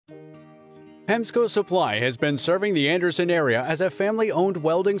Hemsco Supply has been serving the Anderson area as a family-owned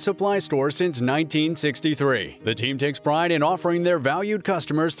welding supply store since 1963. The team takes pride in offering their valued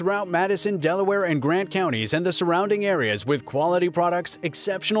customers throughout Madison, Delaware, and Grant counties and the surrounding areas with quality products,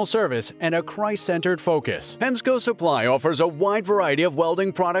 exceptional service, and a Christ-centered focus. Hemsco Supply offers a wide variety of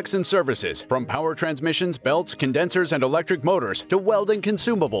welding products and services, from power transmissions, belts, condensers, and electric motors to welding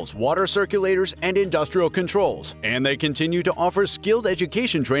consumables, water circulators, and industrial controls. And they continue to offer skilled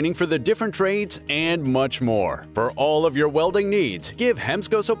education training for the different trades and much more. For all of your welding needs, give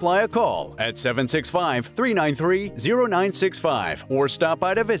Hemsco Supply a call at 765-393-0965 or stop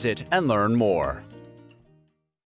by to visit and learn more.